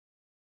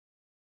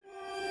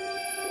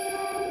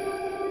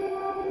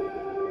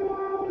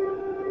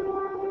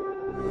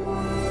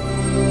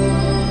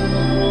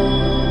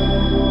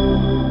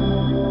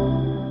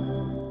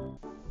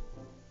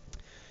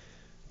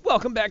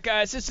Welcome back,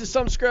 guys. This is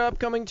Somescrub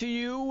coming to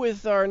you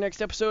with our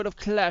next episode of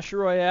Clash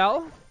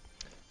Royale.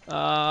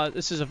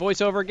 This is a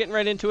voiceover, getting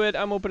right into it.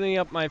 I'm opening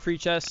up my free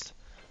chest.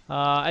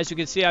 As you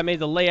can see, I made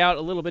the layout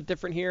a little bit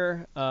different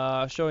here,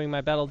 showing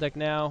my battle deck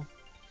now.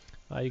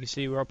 You can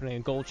see we're opening a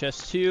gold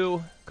chest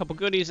too. A couple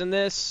goodies in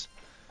this.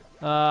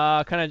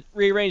 Kind of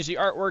rearrange the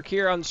artwork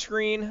here on the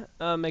screen,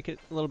 make it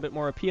a little bit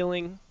more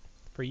appealing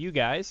for you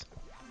guys.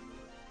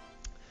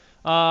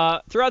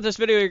 Throughout this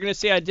video, you're going to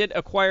see I did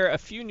acquire a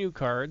few new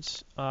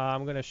cards.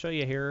 I'm going to show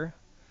you here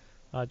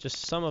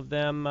just some of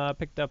them.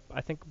 Picked up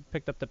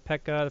the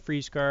P.E.K.K.A, the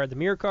Freeze card, the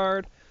Mirror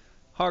card,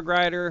 Hog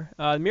Rider.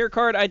 The Mirror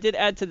card I did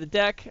add to the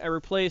deck. I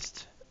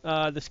replaced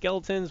the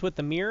skeletons with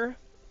the Mirror,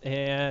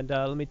 and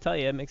let me tell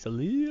you, it makes a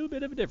little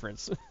bit of a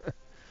difference.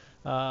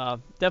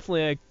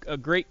 Definitely a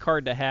great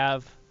card to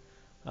have.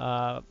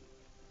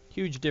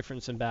 Huge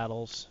difference in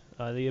battles.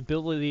 The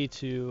ability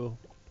to...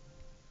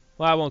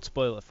 Well, I won't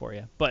spoil it for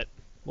you, but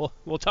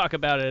we'll talk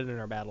about it in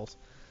our battles.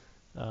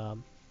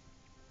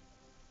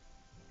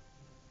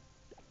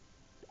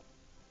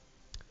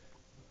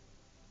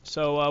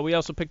 So we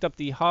also picked up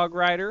the Hog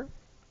Rider,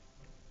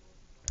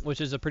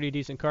 which is a pretty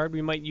decent card.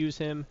 We might use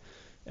him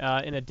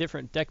in a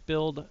different deck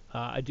build.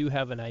 I do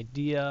have an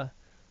idea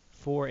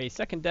for a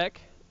second deck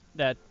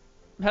that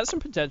has some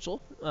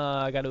potential,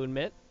 I got to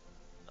admit.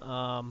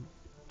 It'll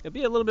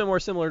be a little bit more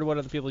similar to what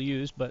other people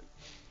use, but...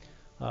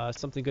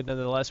 something good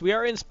nonetheless. We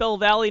are in Spell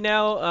Valley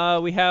now.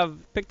 We have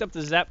picked up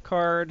the Zap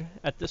card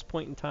at this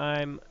point in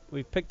time.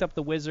 We've picked up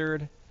the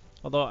Wizard,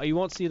 although you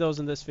won't see those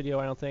in this video,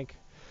 I don't think.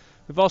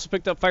 We've also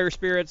picked up Fire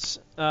Spirits.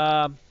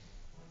 I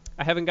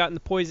haven't gotten the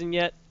Poison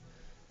yet.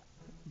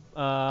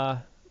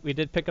 We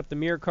did pick up the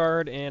Mirror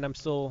card, and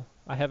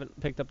I haven't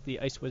picked up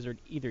the Ice Wizard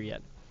either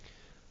yet.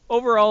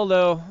 Overall,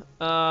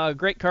 though,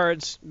 great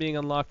cards being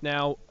unlocked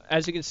now.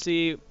 As you can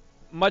see,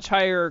 much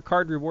higher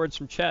card rewards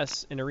from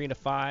chests in Arena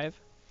 5.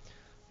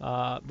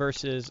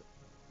 Versus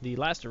the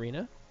last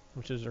arena,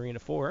 which is Arena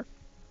 4.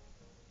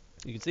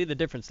 You can see the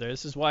difference there.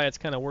 This is why it's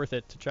kind of worth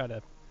it to try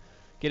to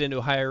get into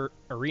higher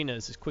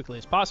arenas as quickly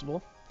as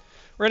possible.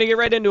 We're going to get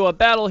right into a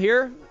battle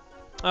here.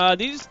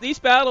 These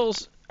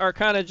battles are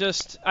kind of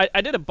just... I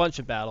did a bunch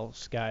of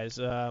battles, guys.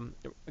 I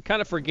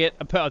kind of forget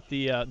about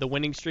the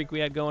winning streak we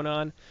had going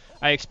on.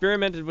 I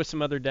experimented with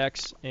some other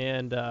decks,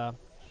 and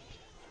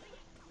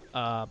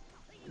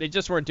they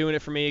just weren't doing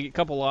it for me. A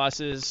couple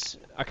losses.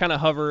 I kind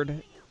of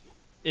hovered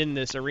in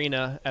this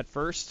arena at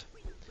first,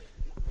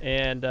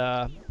 and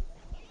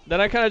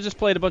then I kind of just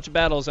played a bunch of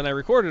battles and I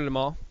recorded them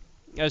all.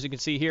 As you can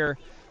see here,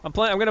 I'm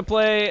gonna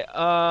play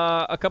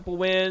a couple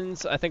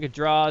wins, I think a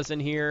draws in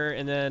here,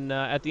 and then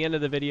at the end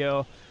of the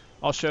video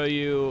I'll show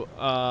you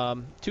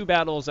 2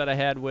 battles that I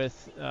had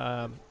with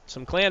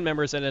some clan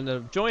members that ended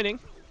up joining,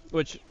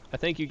 which I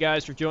thank you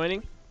guys for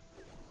joining.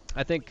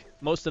 I think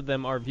most of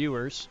them are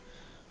viewers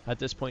at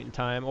this point in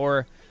time,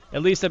 or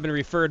at least have been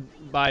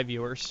referred by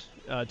viewers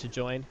to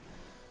join.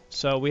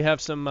 So we have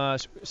some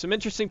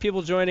interesting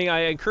people joining.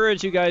 I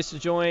encourage you guys to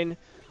join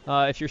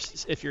if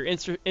you're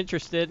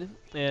interested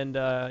and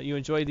you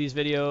enjoy these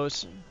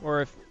videos,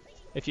 or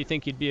if you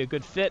think you'd be a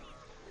good fit.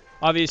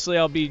 Obviously,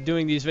 I'll be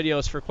doing these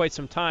videos for quite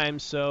some time,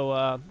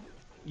 so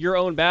your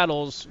own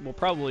battles will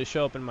probably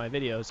show up in my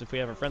videos if we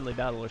have a friendly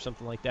battle or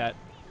something like that.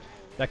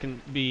 That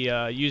can be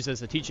used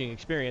as a teaching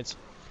experience.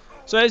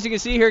 So as you can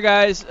see here,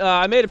 guys,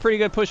 I made a pretty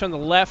good push on the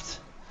left.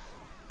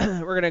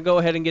 We're going to go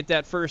ahead and get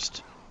that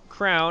first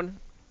crown.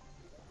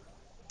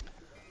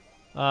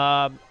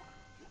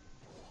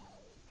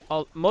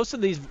 Most of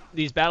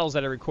these battles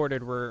that I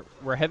recorded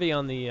were heavy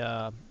on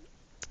the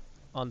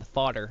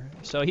fodder.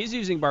 So he's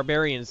using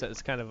barbarians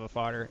as kind of a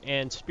fodder,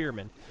 and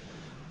spearmen.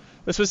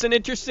 This was an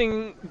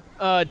interesting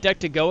deck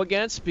to go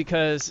against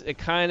because it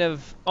kind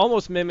of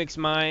almost mimics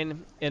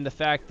mine in the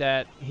fact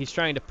that he's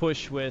trying to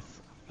push with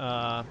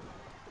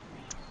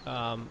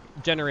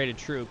generated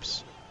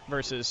troops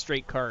versus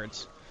straight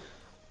cards.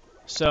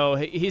 So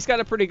he's got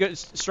a pretty good,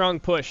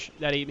 strong push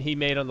that he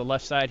made on the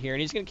left side here,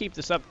 and he's going to keep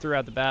this up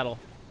throughout the battle.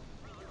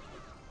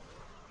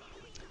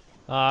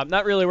 I'm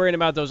not really worrying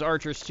about those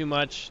archers too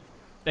much.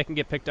 They can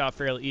get picked off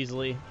fairly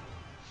easily.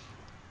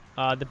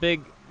 The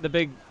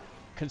big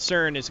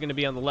concern is going to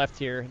be on the left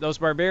here. Those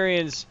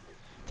barbarians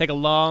take a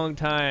long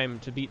time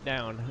to beat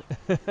down.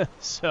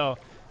 So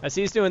as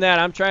he's doing that,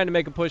 I'm trying to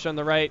make a push on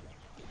the right.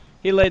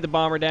 He laid the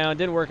bomber down.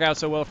 Didn't work out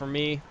so well for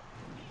me.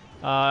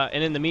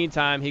 And in the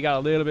meantime, he got a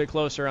little bit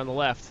closer on the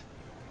left.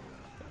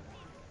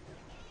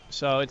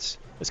 So it's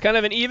kind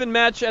of an even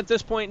match at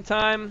this point in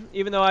time.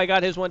 Even though I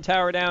got his one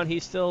tower down,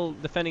 he's still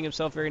defending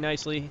himself very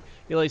nicely.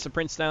 He lays the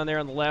prince down there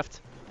on the left.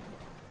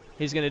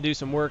 He's going to do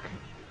some work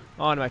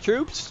on my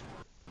troops,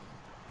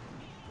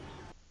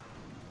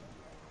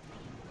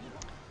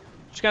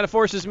 which kind of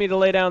forces me to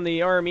lay down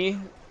the army,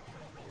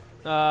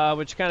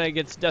 which kind of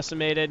gets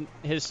decimated.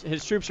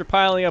 His troops are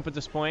piling up at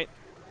this point,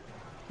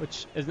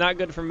 which is not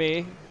good for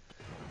me.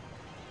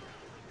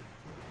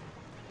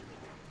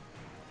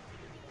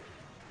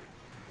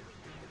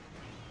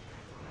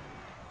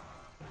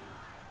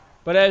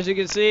 But as you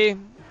can see,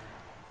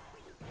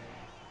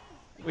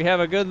 We have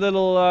a good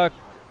little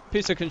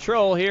piece of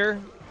control here.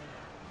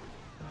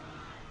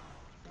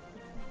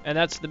 And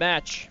that's the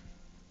match.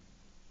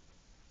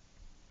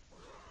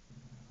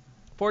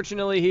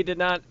 Fortunately, he did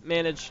not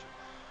manage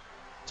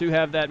to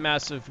have that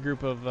massive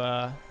group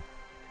of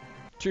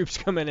troops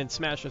come in and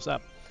smash us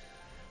up.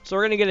 So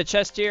we're going to get a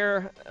chest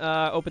here.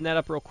 Open that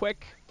up real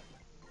quick.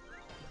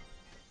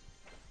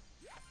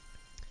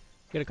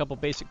 Get a couple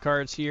basic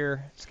cards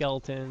here.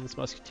 Skeletons,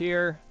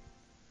 Musketeer.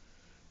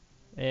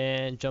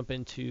 And jump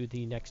into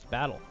the next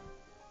battle.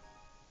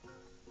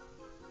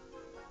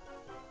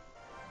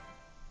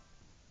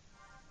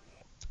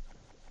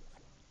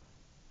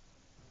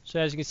 So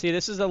as you can see,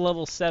 this is a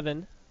level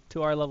 7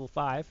 to our level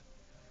 5.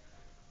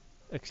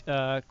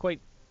 Quite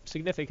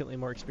significantly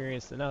more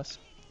experienced than us.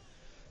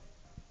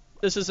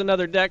 This is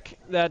another deck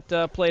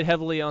that played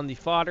heavily on the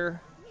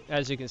fodder.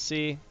 As you can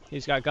see,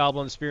 he's got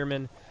Goblin,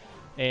 Spearman,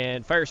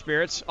 and Fire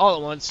Spirits all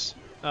at once.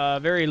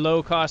 Very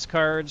low cost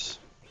cards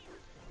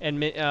and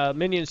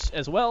minions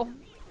as well.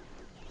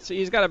 So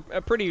he's got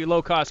a pretty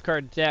low cost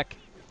card deck,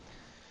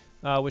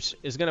 which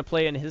is going to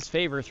play in his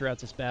favor throughout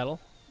this battle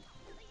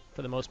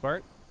for the most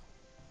part.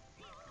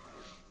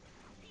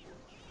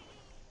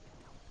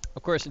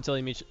 Of course, until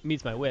he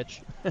meets my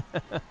witch.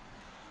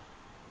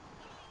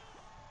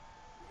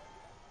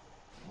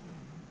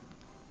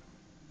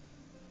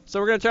 So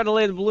we're going to try to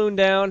lay the balloon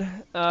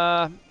down.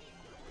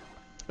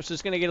 Which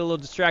is going to get a little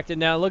distracted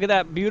now. Look at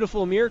that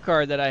beautiful mirror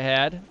card that I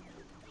had.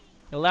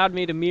 It allowed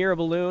me to mirror a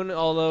balloon,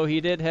 although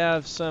he did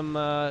have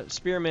some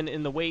spearmen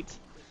in the weight,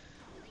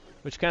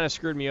 which kind of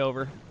screwed me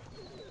over.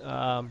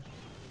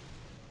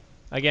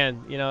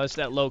 Again, you know, it's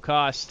that low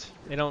cost.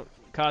 They don't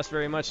cost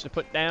very much to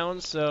put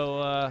down,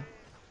 so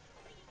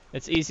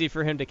it's easy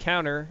for him to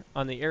counter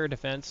on the air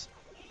defense.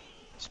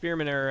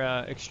 Spearmen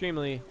are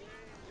extremely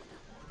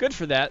good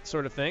for that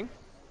sort of thing.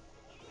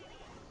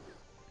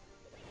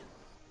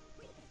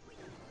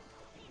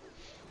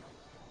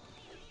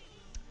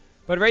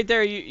 But right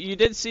there, you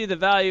did see the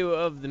value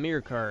of the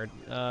mirror card.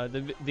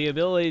 The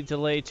ability to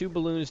lay 2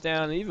 balloons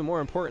down, and even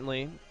more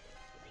importantly,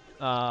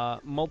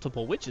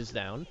 multiple witches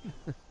down,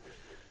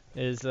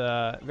 is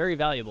very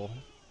valuable.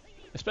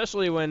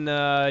 Especially when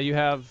you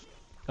have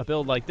a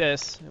build like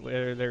this,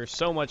 where there's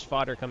so much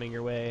fodder coming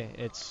your way,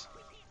 it's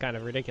kind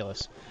of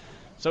ridiculous.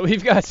 So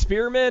we've got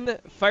Spearmen,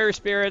 Fire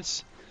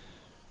Spirits,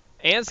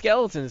 and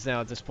Skeletons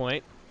now at this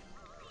point.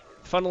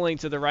 Funneling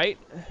to the right,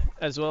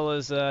 as well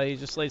as he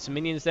just laid some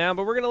minions down.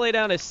 But we're going to lay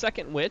down a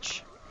second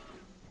witch,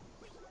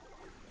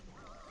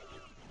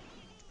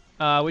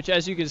 which,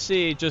 as you can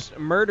see, just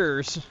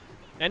murders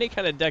any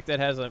kind of deck that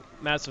has a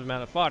massive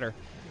amount of fodder.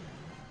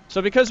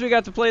 So because we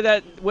got to play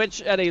that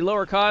witch at a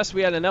lower cost,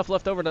 we had enough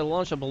left over to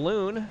launch a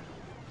balloon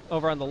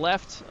over on the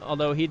left,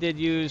 although he did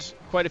use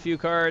quite a few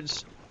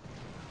cards.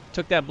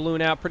 Took that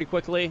balloon out pretty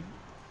quickly.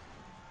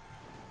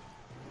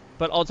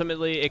 But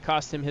ultimately, it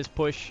cost him his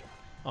push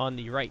on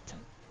the right.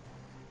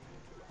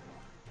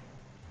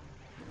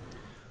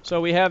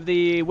 So we have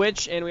the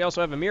witch, and we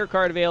also have a mirror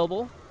card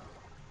available.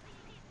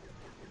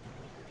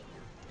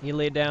 He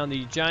laid down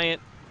the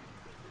giant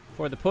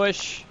for the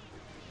push.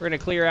 We're going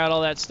to clear out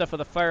all that stuff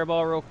with a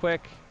fireball real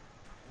quick.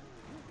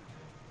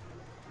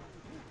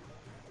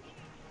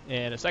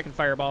 And a second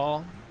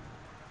fireball.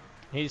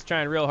 He's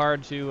trying real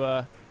hard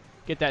to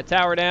get that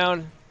tower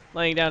down,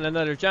 laying down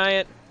another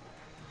giant.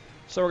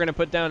 So we're going to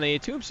put down a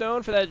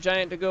tombstone for that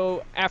giant to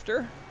go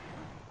after.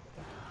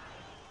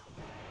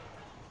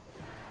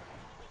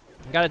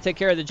 Got to take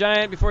care of the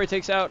giant before he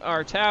takes out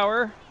our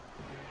tower.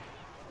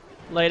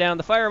 Lay down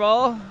the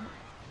fireball.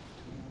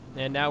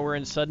 And now we're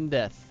in sudden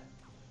death.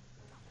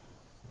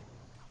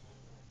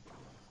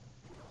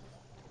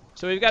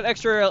 So we've got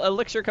extra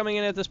elixir coming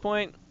in at this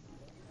point,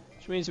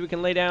 which means we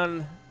can lay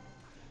down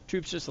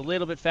troops just a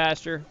little bit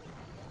faster.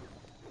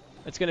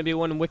 It's going to be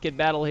one wicked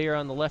battle here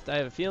on the left, I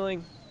have a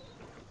feeling.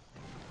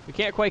 We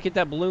can't quite get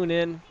that balloon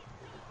in.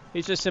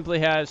 He just simply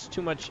has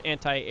too much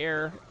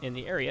anti-air in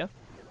the area.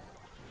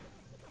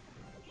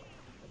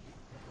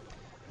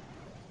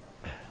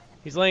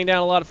 He's laying down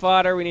a lot of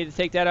fodder. We need to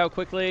take that out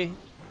quickly.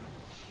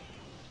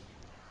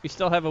 We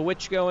still have a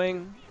witch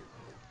going.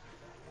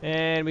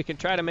 And we can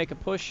try to make a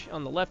push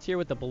on the left here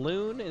with the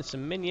balloon and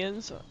some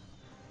minions.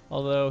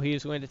 Although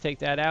he's going to take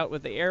that out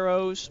with the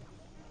arrows.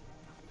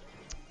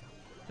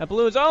 That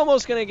balloon's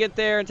almost going to get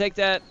there and take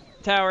that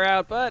tower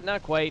out, but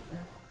not quite.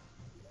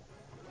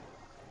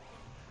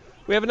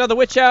 We have another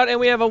witch out, and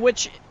we have a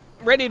witch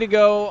ready to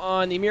go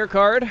on the mirror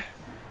card.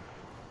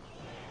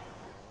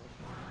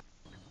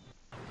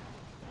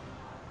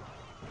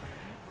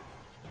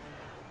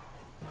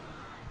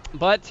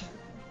 But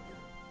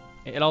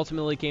it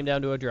ultimately came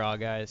down to a draw,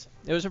 guys.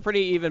 It was a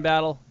pretty even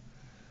battle.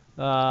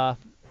 Not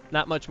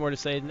much more to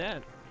say than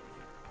that.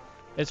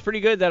 It's pretty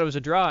good that it was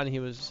a draw, and he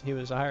was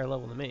a higher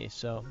level than me.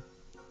 So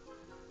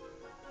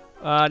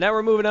now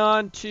we're moving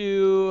on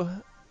to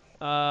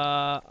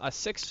a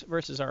 6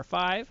 versus our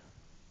 5.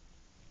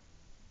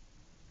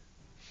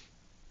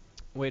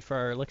 Wait for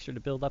our elixir to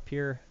build up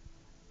here.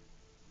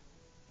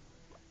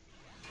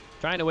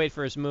 Trying to wait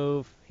for his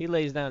move. He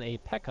lays down a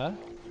P.E.K.K.A.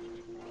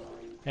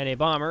 and a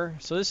bomber.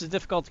 So this is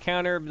difficult to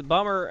counter. The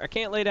bomber, I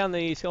can't lay down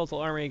the skeletal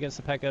army against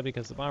the P.E.K.K.A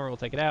because the bomber will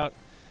take it out.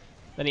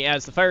 Then he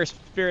adds the fire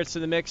spirits to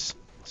the mix.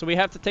 So we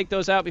have to take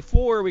those out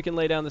before we can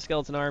lay down the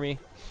skeleton army,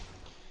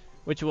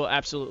 which will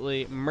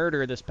absolutely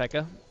murder this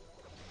P.E.K.K.A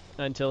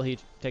until he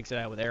takes it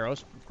out with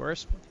arrows, of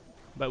course.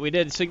 But we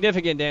did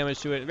significant damage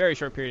to it in a very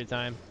short period of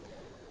time.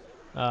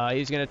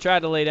 He's going to try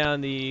to lay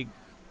down the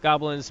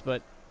goblins,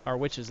 but our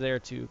witch is there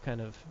to kind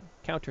of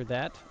counter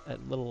that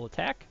little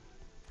attack.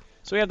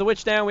 So we have the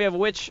witch down. We have a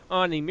witch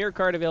on the mirror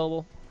card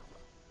available.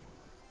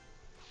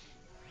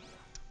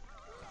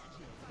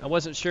 I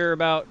wasn't sure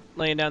about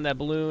laying down that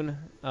balloon.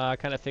 I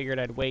kind of figured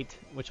I'd wait,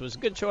 which was a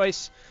good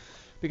choice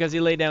because he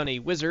laid down a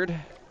wizard.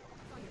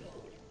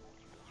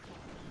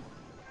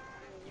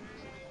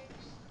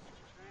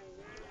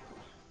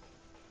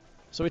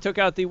 So we took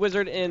out the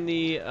wizard and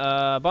the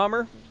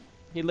bomber.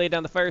 He laid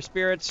down the fire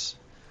spirits,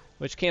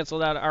 which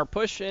canceled out our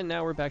push, and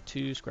now we're back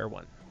to square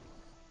one.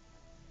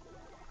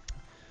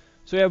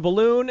 So we have a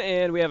balloon,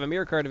 and we have a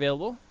mirror card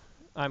available.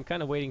 I'm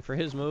kind of waiting for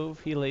his move.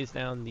 He lays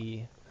down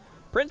the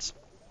prince.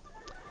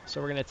 So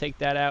we're going to take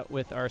that out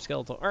with our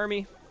skeletal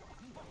army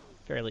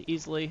fairly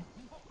easily.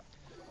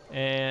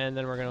 And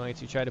then we're going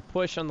to try to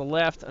push on the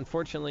left.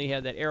 Unfortunately, he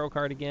had that arrow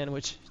card again,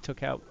 which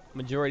took out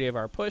majority of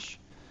our push.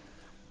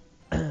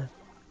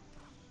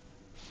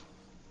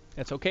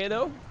 That's okay,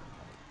 though.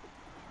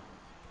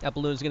 That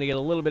balloon's going to get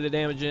a little bit of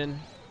damage in.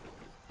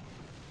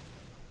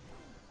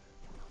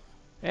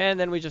 And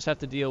then we just have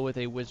to deal with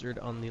a wizard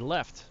on the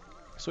left.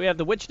 So we have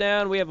the witch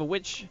down. We have a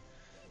witch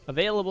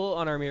available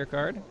on our mirror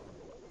card.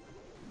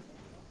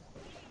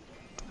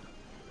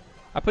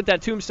 I put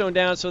that tombstone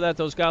down so that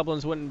those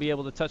goblins wouldn't be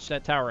able to touch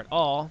that tower at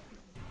all,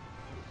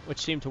 which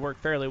seemed to work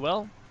fairly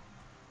well.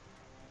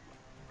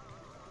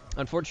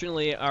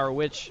 Unfortunately, our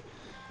witch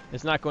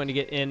is not going to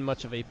get in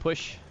much of a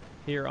push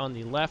here on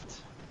the left,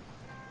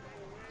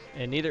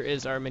 and neither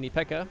is our mini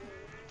P.E.K.K.A.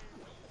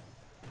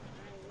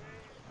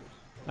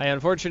 I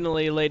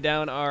unfortunately laid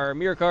down our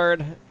mirror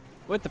card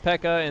with the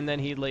P.E.K.K.A, and then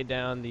he laid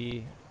down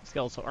the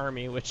skeletal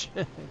army, which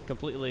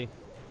completely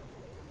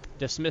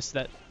dismissed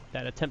that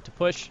attempt to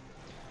push.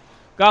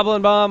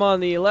 Goblin bomb on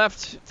the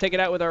left, take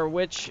it out with our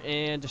witch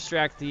and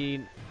distract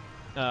the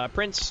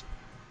prince.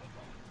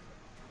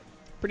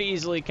 Pretty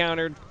easily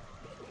countered.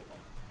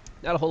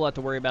 Not a whole lot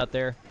to worry about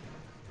there.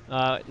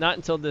 Not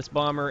until this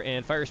bomber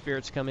and fire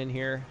spirits come in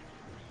here.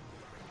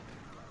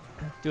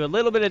 Do a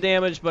little bit of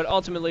damage, but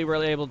ultimately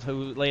we're able to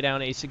lay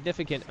down a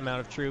significant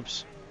amount of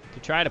troops to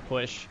try to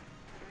push.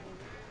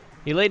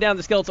 He laid down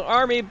the skeletal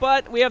army,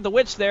 but we have the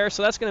witch there,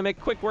 so that's going to make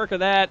quick work of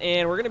that,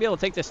 and we're going to be able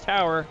to take this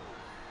tower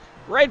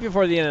right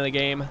before the end of the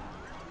game.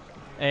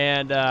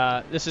 And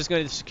this is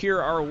going to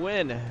secure our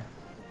win.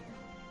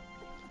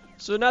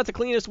 So not the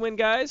cleanest win,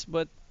 guys,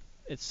 but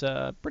it's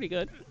pretty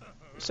good.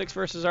 6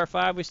 versus our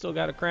 5. We still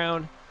got a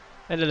crown.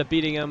 Ended up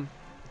beating him.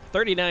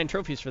 39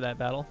 trophies for that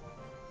battle.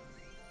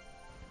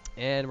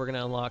 And we're going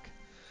to unlock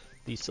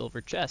the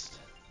silver chest.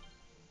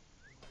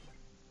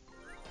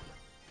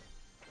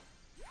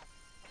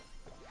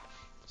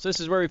 So this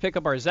is where we pick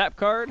up our zap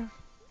card.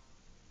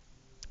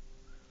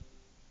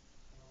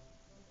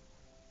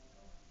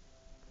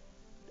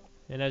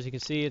 And as you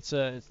can see, it's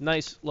a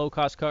nice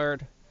low-cost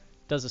card.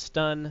 Does a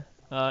stun.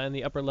 In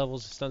the upper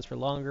levels, it stuns for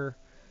longer.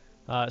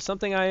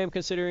 Something I am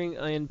considering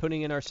in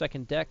putting in our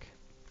second deck.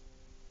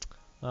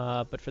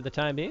 But for the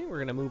time being, we're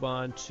going to move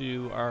on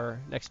to our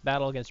next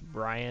battle against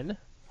Brian.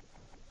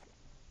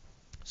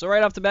 So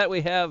right off the bat,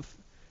 we have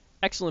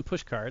excellent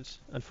push cards.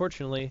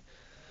 Unfortunately,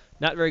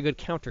 not very good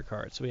counter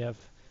cards. We have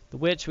the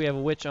witch. We have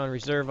a witch on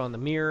reserve on the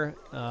mirror.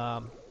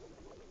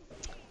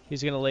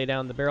 He's going to lay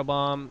down the barrel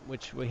bomb,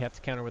 which we have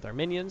to counter with our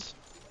minions.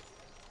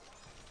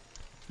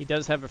 He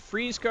does have a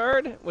freeze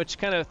card, which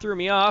kind of threw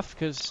me off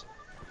because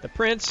the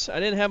prince, I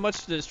didn't have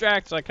much to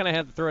distract, so I kind of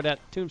had to throw that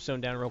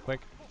tombstone down real quick.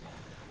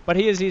 But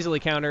he is easily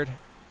countered.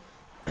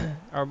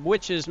 Our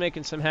witch is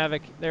making some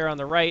havoc there on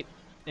the right,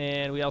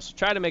 and we also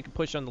try to make a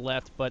push on the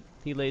left, but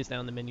he lays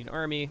down the minion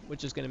army,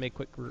 which is going to make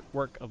quick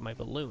work of my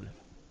balloon.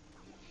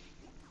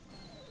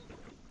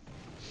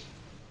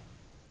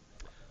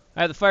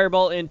 I have the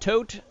fireball in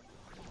tote,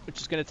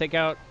 which is going to take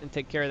out and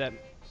take care of that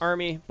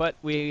army, but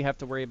we have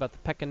to worry about the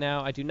P.E.K.K.A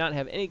now. I do not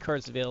have any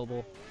cards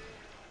available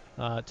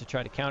to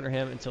try to counter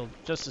him until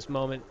just this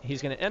moment.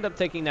 He's going to end up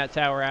taking that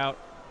tower out,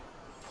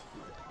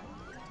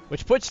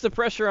 which puts the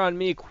pressure on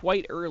me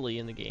quite early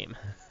in the game.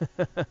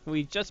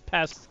 We just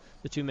passed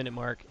the 2-minute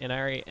mark, and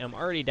I am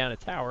already down a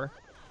tower.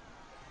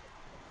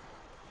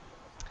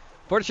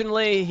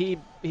 Fortunately,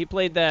 he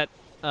played that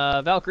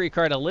Valkyrie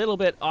card a little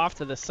bit off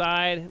to the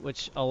side,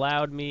 which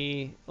allowed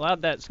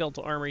that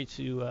skeletal army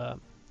to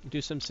do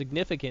some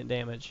significant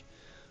damage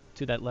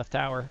to that left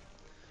tower.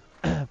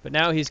 But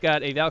now he's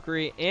got a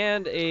Valkyrie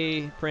and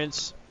a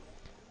Prince,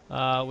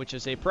 which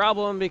is a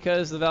problem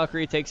because the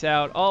Valkyrie takes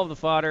out all of the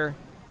fodder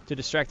to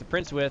distract the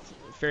Prince with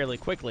fairly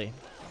quickly.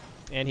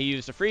 And he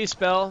used a freeze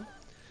spell,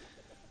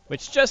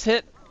 which just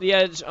hit the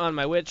edge on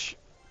my witch.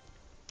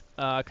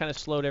 Kind of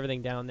slowed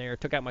everything down there,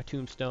 took out my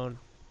tombstone.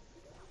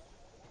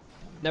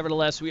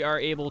 Nevertheless, we are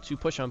able to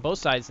push on both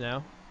sides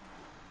now.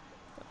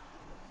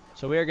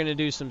 So we are going to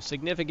do some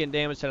significant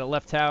damage to the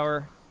left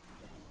tower,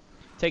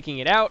 taking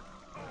it out.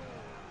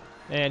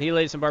 And he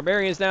laid some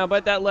barbarians down,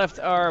 but that left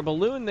our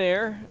balloon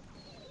there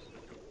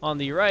on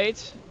the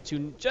right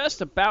to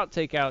just about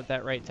take out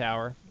that right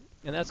tower.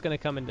 And that's going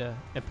to come into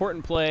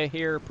important play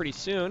here pretty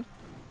soon.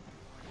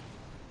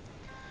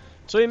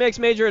 So he makes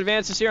major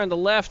advances here on the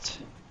left,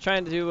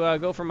 trying to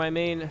go for my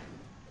main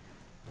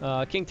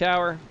king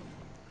tower.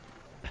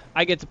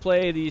 I get to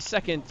play the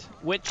second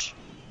witch,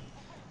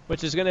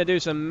 which is going to do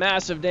some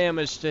massive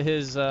damage to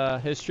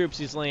his troops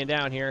he's laying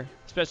down here,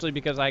 especially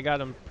because I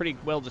got him pretty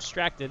well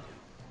distracted.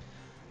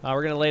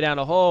 We're going to lay down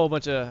a whole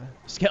bunch of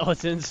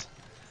skeletons.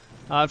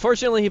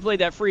 Unfortunately, he played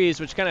that freeze,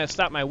 which kind of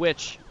stopped my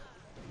witch.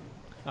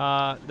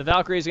 The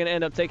Valkyrie is going to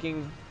end up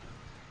taking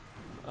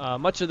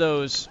much of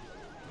those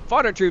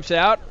fodder troops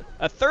out.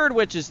 A third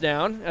witch is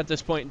down at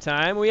this point in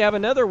time. We have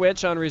another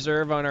witch on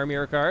reserve on our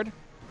mirror card.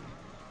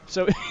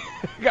 So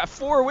we got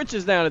 4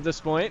 witches down at this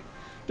point,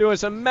 doing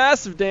some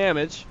massive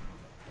damage.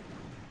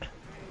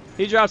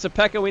 He drops a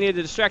P.E.K.K.A. We need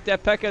to distract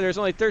that P.E.K.K.A. There's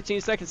only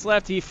 13 seconds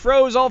left. He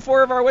froze all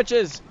 4 of our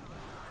witches.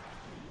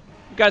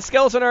 We've got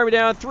skeleton army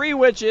down, 3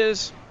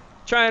 witches.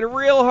 Trying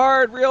real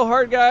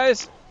hard,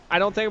 guys. I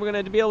don't think we're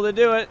going to be able to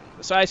do it.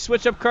 So I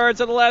switch up cards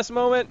at the last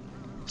moment.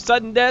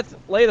 Sudden death,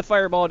 lay the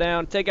fireball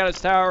down, take out his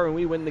tower, and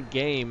we win the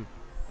game.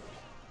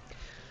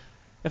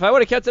 If I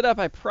would have kept it up,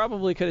 I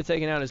probably could have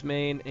taken out his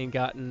main and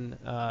gotten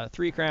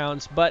 3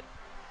 crowns. But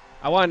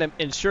I wanted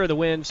to ensure the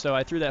win, so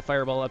I threw that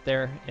fireball up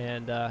there,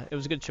 and it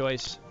was a good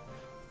choice.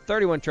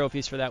 31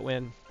 trophies for that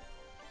win.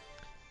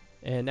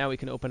 And now we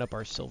can open up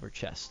our silver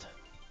chest.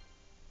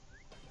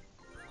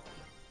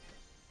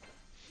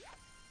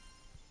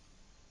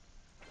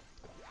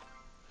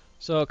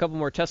 So a couple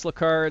more Tesla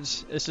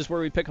cards. This is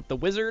where we pick up the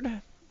Wizard,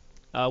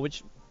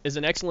 which is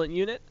an excellent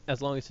unit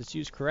as long as it's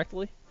used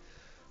correctly.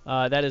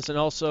 That is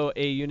also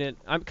a unit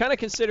I'm kind of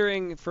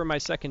considering for my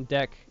second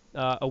deck,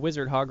 a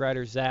Wizard, Hog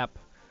Rider, Zap,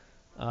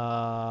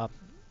 and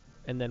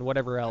then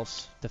whatever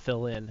else to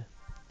fill in.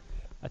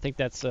 I think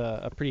that's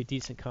a pretty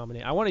decent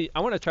combination. I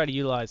want to try to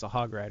utilize a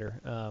Hog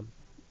Rider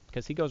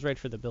because he goes right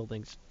for the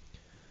buildings.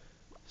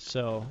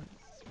 So,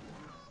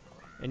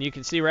 and you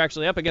can see we're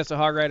actually up against a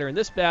Hog Rider in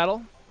this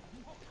battle.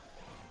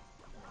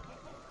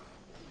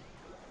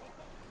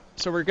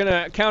 So we're going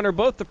to counter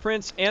both the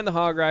Prince and the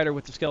Hog Rider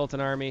with the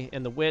Skeleton Army,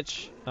 and the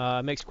Witch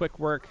makes quick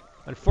work.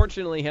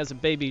 Unfortunately, he has a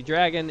baby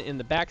dragon in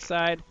the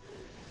backside,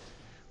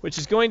 which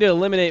is going to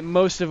eliminate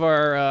most of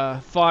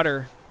our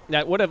fodder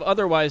that would have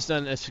otherwise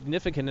done a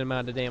significant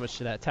amount of damage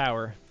to that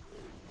tower.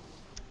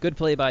 Good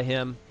play by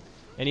him,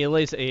 and he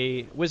lays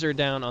a Wizard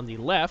down on the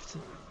left.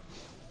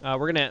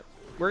 We're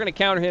gonna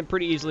counter him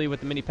pretty easily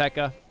with the mini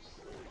P.E.K.K.A.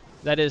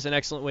 That is an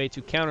excellent way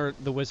to counter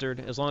the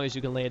Wizard as long as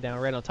you can lay it down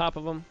right on top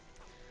of him.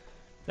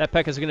 That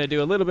P.E.K.K.A. is going to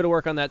do a little bit of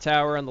work on that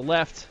tower on the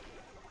left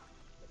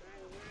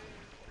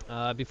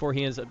before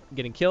he ends up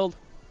getting killed.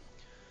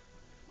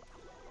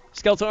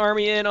 Skeleton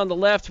Army in on the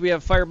left. We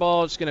have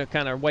Fireball. Just going to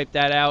kind of wipe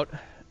that out.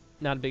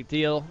 Not a big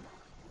deal.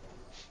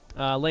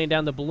 Laying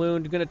down the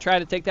balloon. Going to try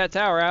to take that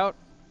tower out.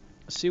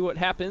 See what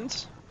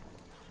happens.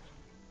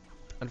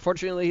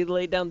 Unfortunately, he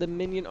laid down the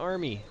minion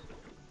army.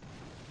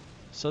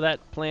 So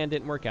that plan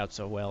didn't work out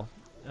so well.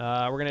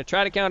 We're going to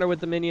try to counter with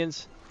the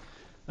minions.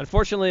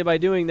 Unfortunately, by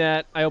doing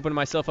that, I opened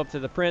myself up to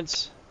the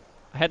Prince.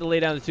 I had to lay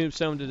down the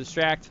tombstone to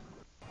distract,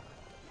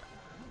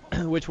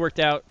 which worked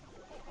out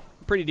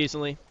pretty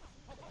decently.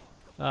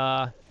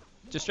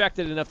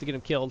 Distracted enough to get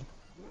him killed.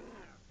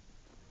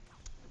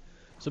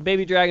 So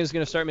Baby Dragon is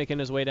going to start making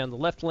his way down the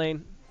left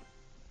lane.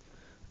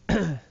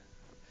 And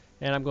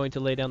I'm going to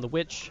lay down the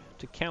Witch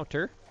to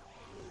counter.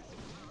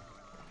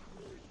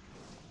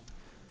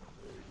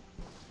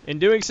 In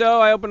doing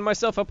so, I opened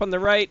myself up on the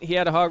right. He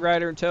had a Hog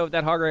Rider in tow.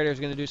 That Hog Rider is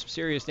going to do some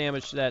serious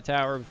damage to that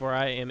tower before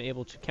I am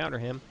able to counter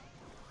him.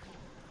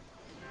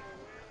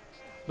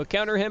 But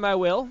counter him I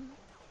will.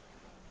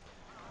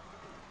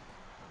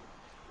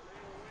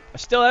 I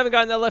still haven't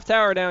gotten that left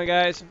tower down,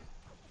 guys.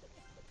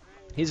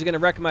 He's going to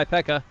wreck my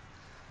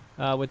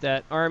P.E.K.K.A. With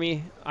that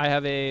army. I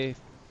have a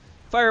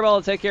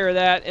Fireball to take care of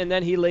that, and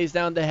then he lays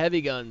down the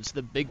heavy guns,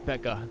 the big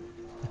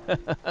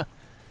P.E.K.K.A.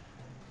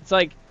 It's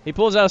like he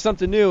pulls out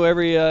something new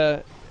every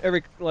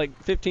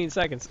like 15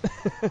 seconds.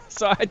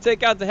 So I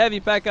take out the heavy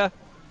P.E.K.K.A.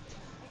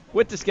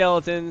 with the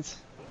skeletons.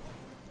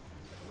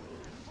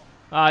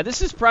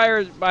 This is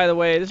prior, by the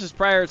way, this is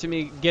prior to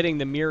me getting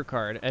the mirror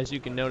card. As you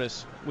can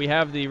notice, we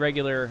have the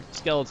regular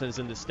skeletons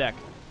in this deck.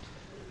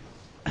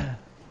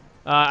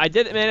 I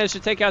did manage to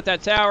take out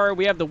that tower.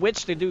 We have the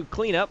Witch to do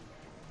cleanup,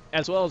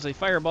 as well as a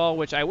Fireball,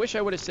 which I wish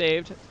I would have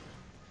saved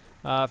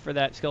for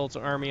that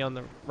skeleton army on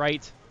the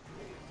right.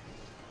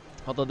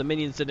 Although the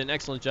minions did an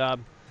excellent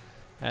job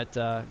at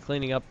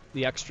cleaning up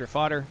the extra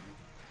fodder.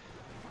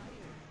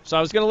 So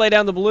I was going to lay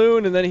down the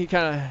balloon, and then he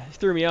kind of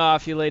threw me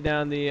off. He laid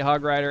down the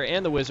Hog Rider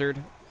and the Wizard.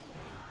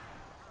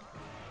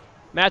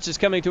 Match is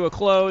coming to a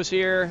close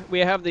here. We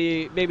have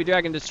the Baby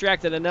Dragon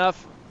distracted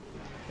enough.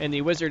 And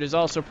the wizard is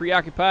also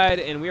preoccupied,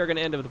 and we are going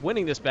to end up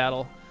winning this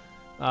battle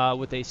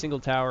with a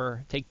single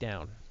tower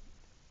takedown.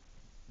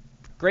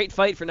 Great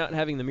fight for not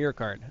having the mirror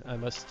card, I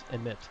must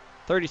admit.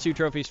 32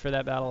 trophies for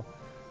that battle.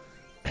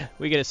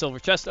 We get a silver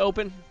chest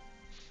open.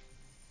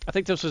 I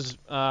think this was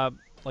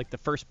like the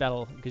first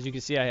battle, because you can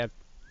see I have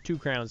 2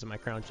 crowns in my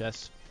crown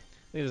chest.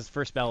 I think this is the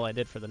first battle I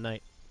did for the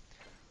night.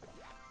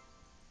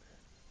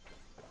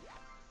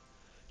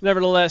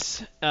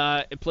 Nevertheless,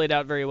 it played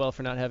out very well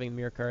for not having the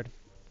mirror card.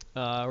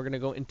 We're going to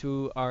go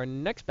into our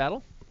next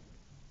battle.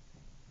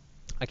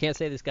 I can't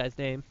say this guy's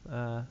name.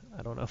 I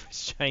don't know if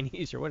it's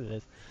Chinese or what it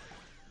is.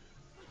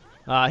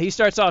 He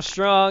starts off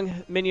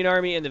strong, minion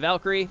army and the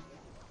Valkyrie.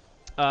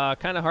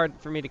 Kind of hard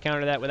for me to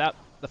counter that without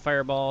the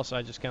fireball, so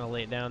I just kind of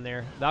lay it down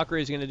there.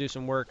 Valkyrie is going to do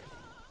some work.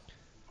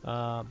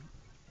 And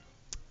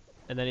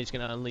then he's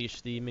going to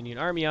unleash the minion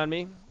army on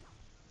me.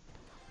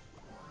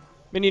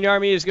 Minion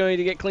army is going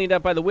to get cleaned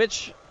up by the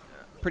witch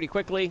pretty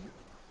quickly,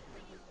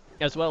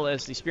 as well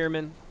as the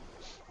spearman.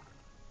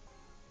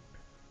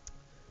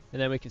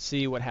 And then we can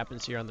see what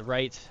happens here on the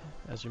right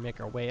as we make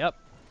our way up.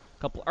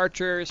 A couple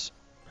archers.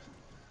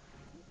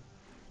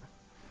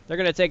 They're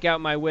going to take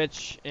out my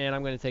witch, and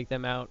I'm going to take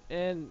them out.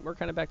 And we're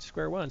kind of back to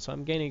square one, so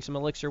I'm gaining some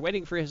elixir,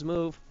 waiting for his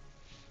move.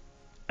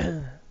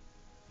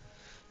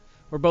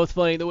 We're both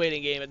playing the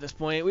waiting game at this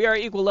point. We are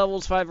equal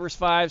levels, 5 versus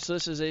 5, so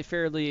this is a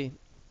fairly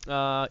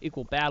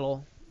equal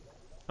battle.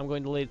 I'm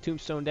going to lay the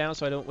tombstone down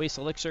so I don't waste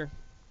elixir.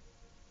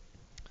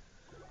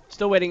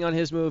 Still waiting on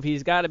his move.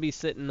 He's got to be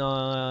sitting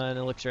on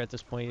elixir at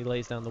this point. He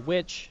lays down the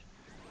witch.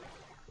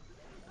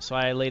 So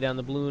I lay down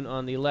the balloon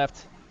on the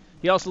left.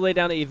 He also laid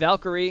down a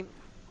Valkyrie,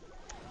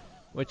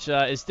 which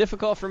is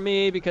difficult for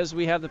me because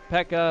we have the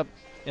P.E.K.K.A.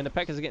 and the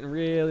P.E.K.K.A. is getting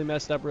really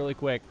messed up really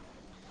quick.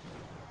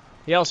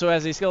 He also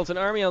has a skeleton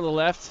army on the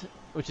left,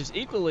 which is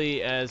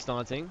equally as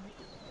daunting.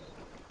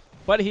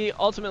 But he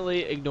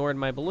ultimately ignored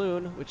my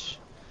balloon, which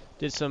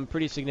did some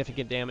pretty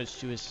significant damage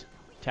to his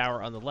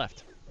tower on the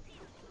left.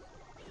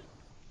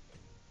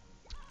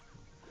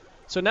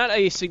 So not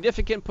a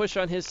significant push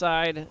on his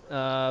side,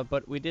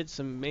 but we did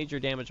some major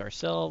damage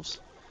ourselves.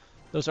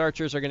 Those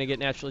archers are going to get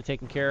naturally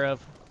taken care of.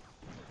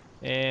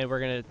 And we're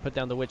going to put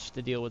down the witch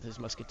to deal with his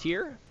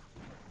musketeer.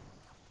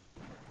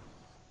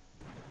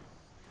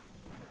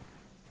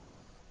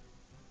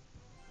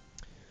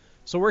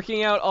 So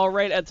working out all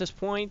right at this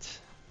point.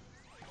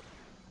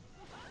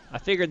 I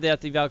figured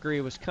that the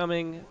Valkyrie was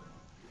coming,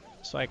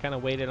 so I kind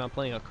of waited on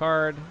playing a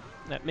card.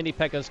 That mini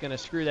P.E.K.K.A. is going to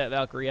screw that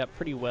Valkyrie up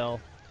pretty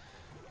well.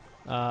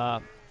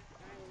 Our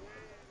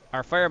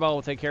fireball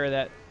will take care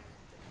of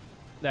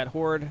that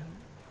horde,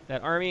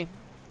 that army.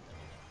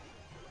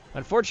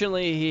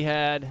 Unfortunately, he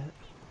had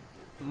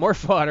more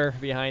fodder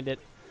behind it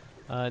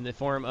in the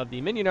form of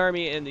the minion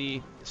army and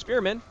the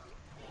spearmen.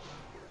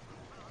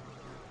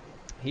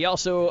 He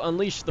also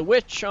unleashed the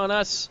witch on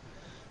us.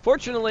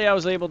 Fortunately, I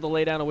was able to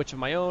lay down a witch of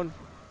my own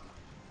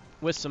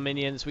with some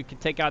minions. We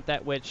could take out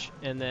that witch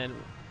and then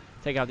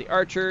take out the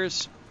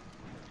archers.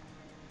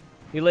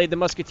 He laid the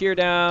musketeer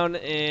down,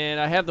 and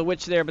I have the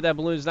witch there, but that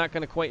balloon's not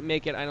going to quite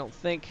make it, I don't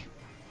think,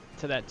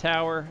 to that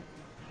tower.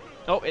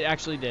 Oh, it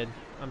actually did.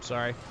 I'm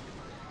sorry.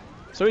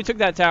 So he took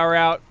that tower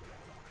out.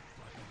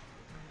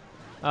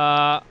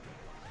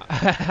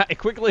 I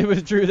quickly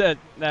withdrew that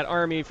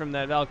army from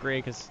that Valkyrie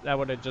because that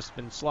would have just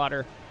been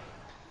slaughter.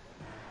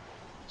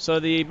 So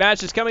the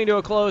match is coming to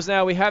a close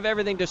now. We have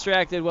everything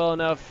distracted well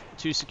enough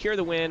to secure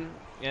the win,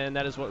 and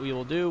that is what we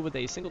will do with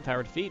a single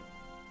tower defeat.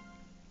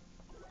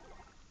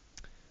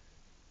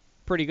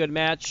 Pretty good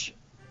match.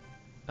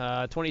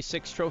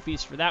 26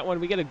 trophies for that one.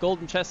 We get a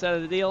golden chest out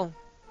of the deal,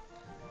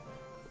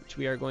 which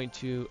we are going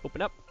to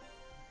open up.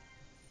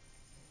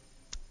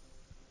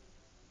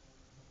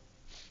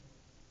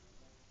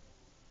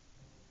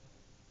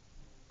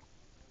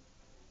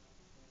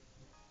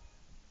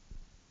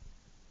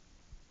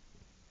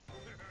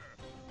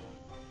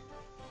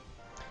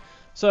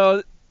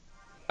 So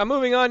I'm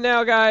moving on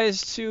now,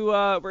 guys,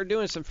 to we're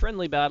doing some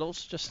friendly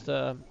battles just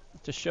to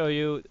show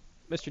you.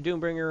 Mr.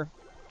 Doombringer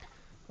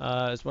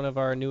is one of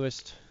our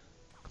newest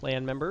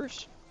clan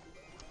members.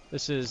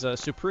 This is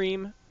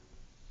Supreme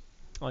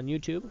on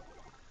YouTube.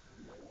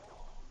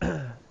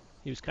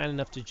 He was kind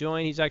enough to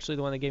join. He's actually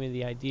the one that gave me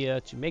the idea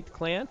to make the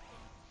clan.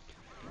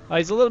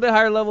 He's a little bit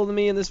higher level than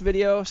me in this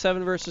video,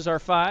 7 versus our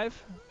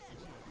 5.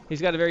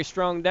 He's got a very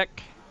strong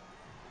deck.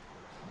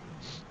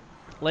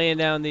 Laying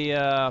down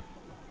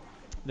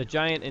the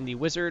giant and the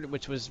wizard,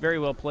 which was very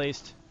well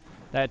placed.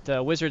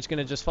 That wizard's going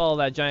to just follow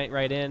that giant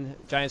right in.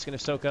 Giant's going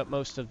to soak up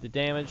most of the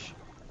damage,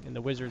 and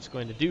the wizard's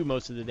going to do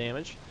most of the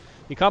damage.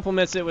 He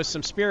complements it with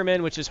some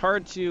spearmen, which is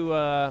hard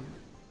to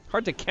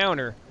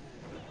counter.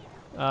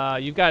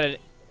 You've got an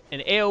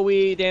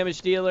AoE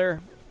damage dealer,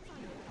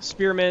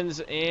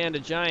 spearmens, and a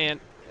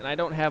giant, and I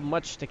don't have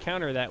much to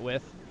counter that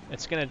with.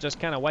 It's going to just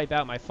kind of wipe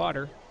out my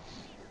fodder.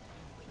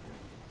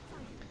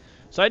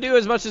 So I do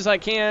as much as I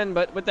can,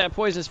 but with that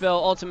poison spell,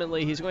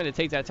 ultimately he's going to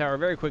take that tower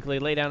very quickly,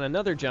 lay down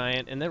another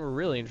giant, and then we're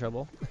really in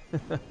trouble.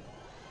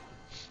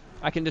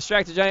 I can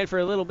distract the giant for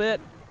a little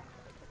bit.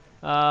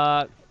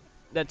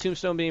 that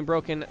tombstone being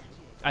broken,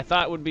 I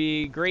thought would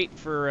be great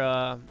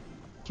for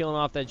killing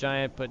off that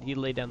giant, but he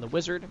laid down the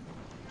wizard,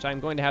 so I'm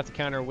going to have to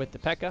counter with the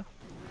P.E.K.K.A.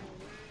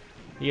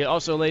 He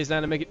also lays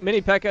down a mini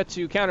P.E.K.K.A.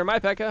 to counter my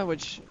P.E.K.K.A.,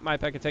 which my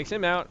P.E.K.K.A. takes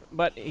him out,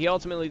 but he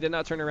ultimately did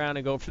not turn around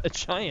and go for the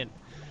giant.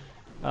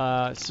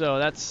 So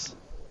that's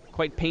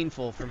quite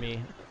painful for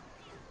me.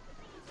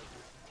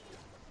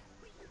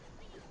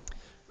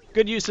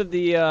 Good use of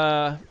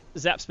the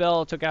zap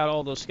spell, took out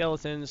all those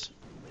skeletons.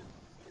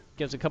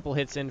 Gives a couple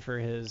hits in for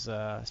his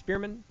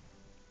spearman.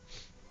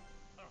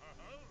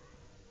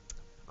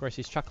 Of course,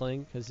 he's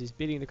chuckling because he's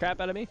beating the crap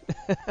out of me.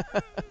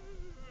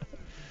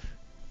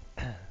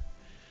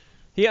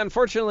 He,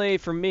 unfortunately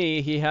for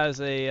me, he has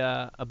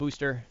a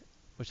booster,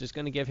 which is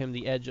going to give him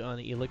the edge on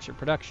the elixir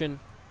production.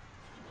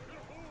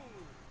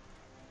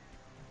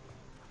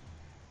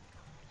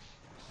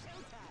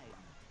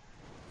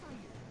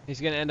 He's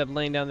going to end up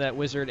laying down that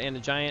wizard and the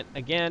giant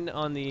again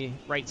on the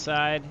right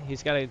side.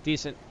 He's got a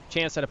decent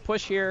chance at a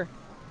push here.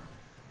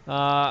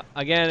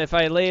 Again, if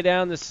I lay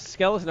down the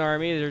skeleton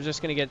army, they're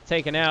just going to get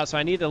taken out. So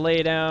I need to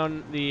lay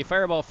down the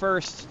fireball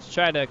first to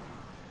try to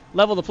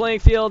level the playing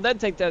field, then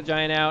take that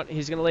giant out.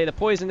 He's going to lay the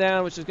poison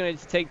down, which is going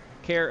to take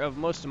care of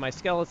most of my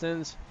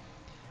skeletons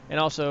and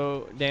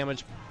also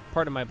damage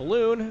part of my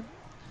balloon.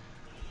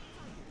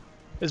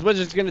 This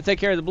wizard's going to take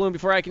care of the balloon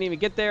before I can even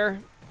get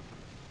there.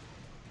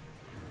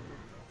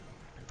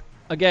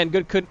 Again,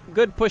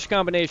 good push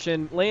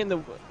combination, laying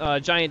the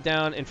giant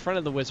down in front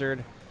of the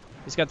wizard.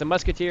 He's got the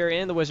musketeer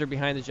and the wizard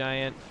behind the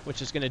giant,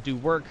 which is going to do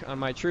work on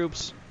my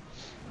troops.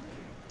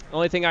 The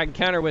only thing I can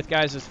counter with,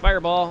 guys, is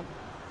fireball,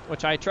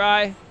 which I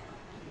try.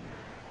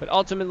 But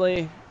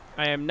ultimately,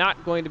 I am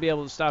not going to be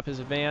able to stop his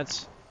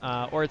advance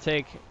or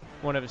take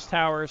one of his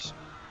towers,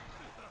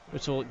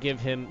 which will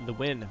give him the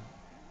win.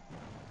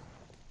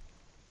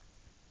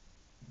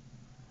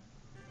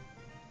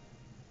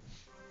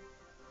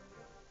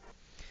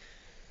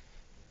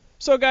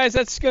 So guys,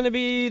 that's going to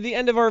be the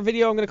end of our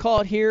video. I'm going to call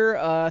it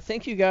here.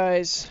 Thank you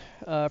guys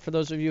for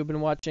those of you who have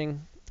been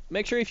watching.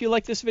 Make sure if you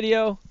like this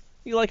video,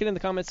 you like it in the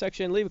comment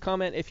section. Leave a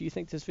comment if you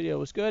think this video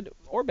was good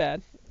or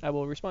bad. I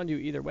will respond to you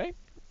either way.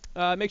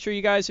 Make sure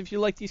you guys, if you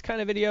like these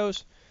kind of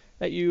videos,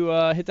 that you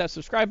hit that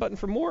subscribe button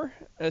for more,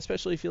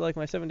 especially if you like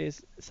my 7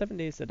 days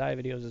to die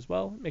videos as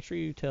well. Make sure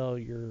you tell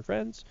your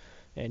friends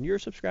and your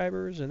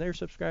subscribers and their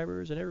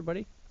subscribers and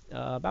everybody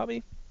about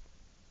me,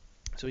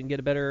 so we can get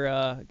a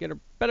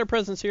better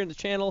presence here in the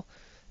channel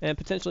and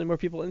potentially more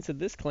people into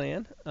this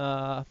clan.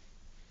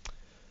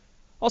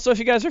 Also, if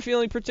you guys are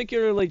feeling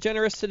particularly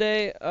generous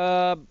today,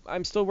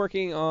 I'm still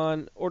working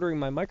on ordering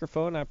my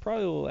microphone. I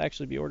probably will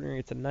actually be ordering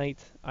it tonight.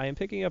 I am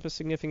picking up a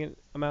significant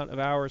amount of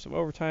hours of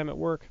overtime at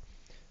work.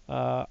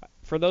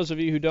 For those of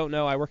you who don't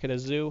know, I work at a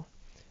zoo,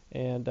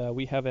 and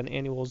we have an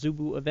annual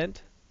Zubu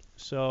event.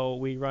 So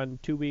we run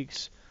 2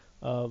 weeks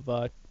of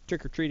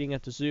trick-or-treating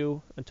at the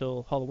zoo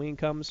until Halloween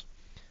comes,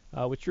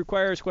 which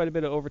requires quite a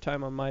bit of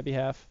overtime on my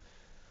behalf.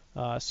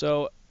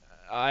 So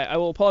I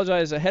will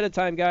apologize ahead of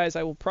time, guys.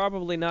 I will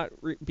probably not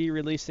be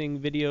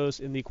releasing videos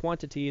in the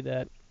quantity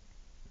that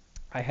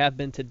I have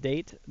been to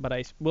date, but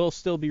I will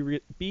still be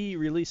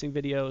releasing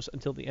videos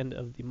until the end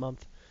of the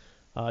month,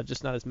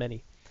 just not as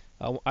many.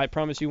 I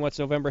promise you, once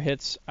November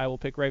hits, I will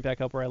pick right back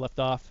up where I left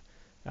off,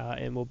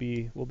 and we'll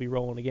be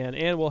rolling again.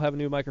 And we'll have a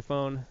new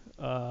microphone,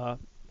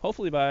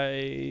 hopefully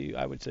by,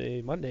 I would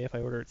say, Monday if I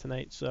order it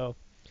tonight. So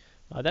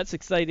that's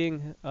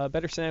exciting.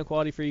 Better sound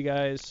quality for you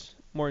guys,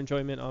 more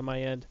enjoyment on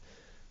my end.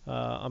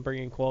 I'm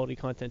bringing quality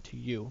content to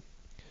you.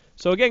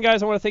 So again,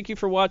 guys, I want to thank you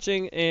for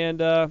watching, and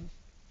I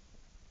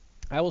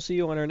will see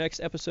you on our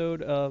next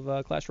episode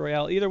of Clash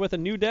Royale, either with a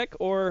new deck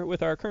or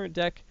with our current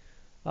deck.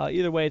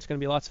 Either way, it's going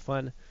to be lots of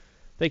fun.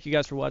 Thank you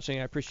guys for watching.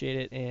 I appreciate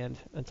it, and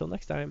until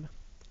next time,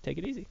 take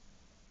it easy.